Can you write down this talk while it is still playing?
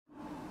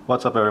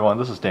What's up everyone,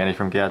 this is Danny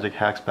from Gadget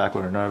Hacks back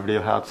with another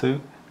video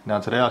how-to. Now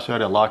today I'll show you how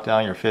to lock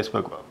down your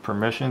Facebook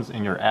permissions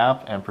in your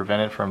app and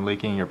prevent it from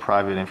leaking your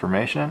private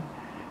information.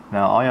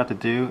 Now all you have to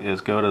do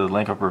is go to the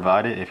link I'll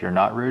provide it. If you're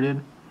not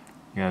rooted,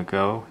 you're going to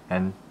go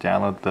and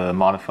download the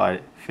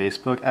modified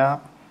Facebook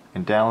app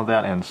and download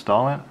that and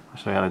install it. I'll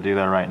show you how to do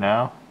that right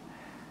now.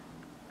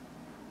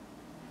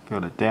 Go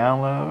to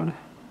download.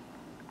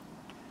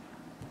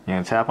 You're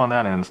going to tap on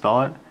that and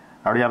install it.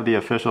 I already have the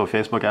official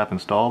Facebook app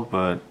installed,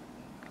 but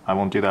I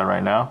won't do that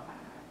right now.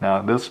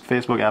 Now this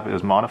Facebook app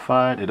is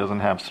modified. It doesn't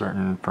have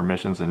certain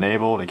permissions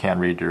enabled. It can't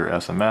read your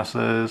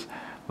SMSs.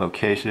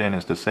 Location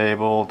is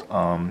disabled.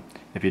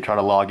 If you try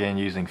to log in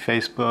using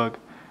Facebook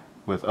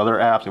with other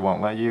apps, it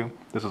won't let you.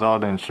 This is all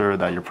to ensure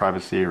that your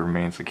privacy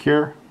remains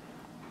secure.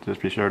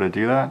 Just be sure to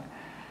do that.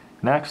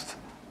 Next,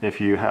 if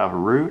you have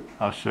root,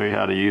 I'll show you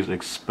how to use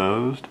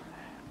Exposed.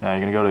 Now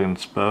you're going to go to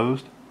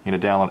Exposed. You're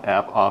going to download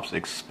AppOps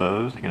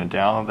Exposed. You're going to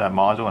download that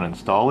module and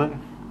install it.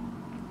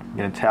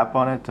 You're going to tap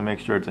on it to make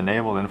sure it's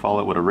enabled and follow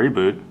it with a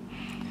reboot.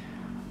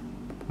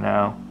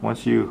 Now,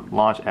 once you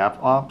launch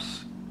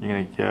AppOps, you're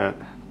going to get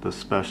the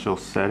special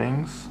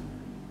settings.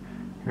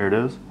 Here it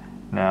is.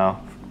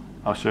 Now,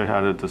 I'll show you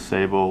how to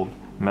disable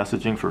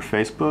messaging for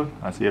Facebook.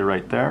 I see it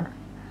right there.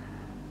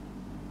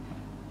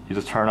 You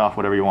just turn off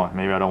whatever you want.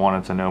 Maybe I don't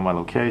want it to know my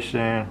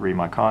location, read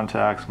my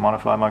contacts,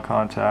 modify my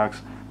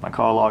contacts, my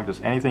call log,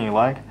 just anything you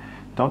like.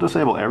 Don't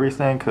disable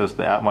everything because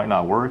the app might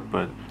not work,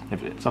 but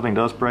if something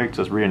does break,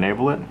 just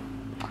re-enable it.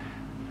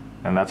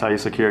 And that's how you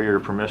secure your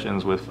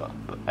permissions with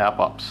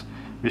AppOps.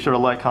 Be sure to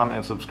like, comment,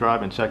 and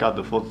subscribe, and check out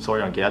the full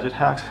tutorial on Gadget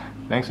Hacks.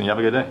 Thanks, and you have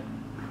a good day.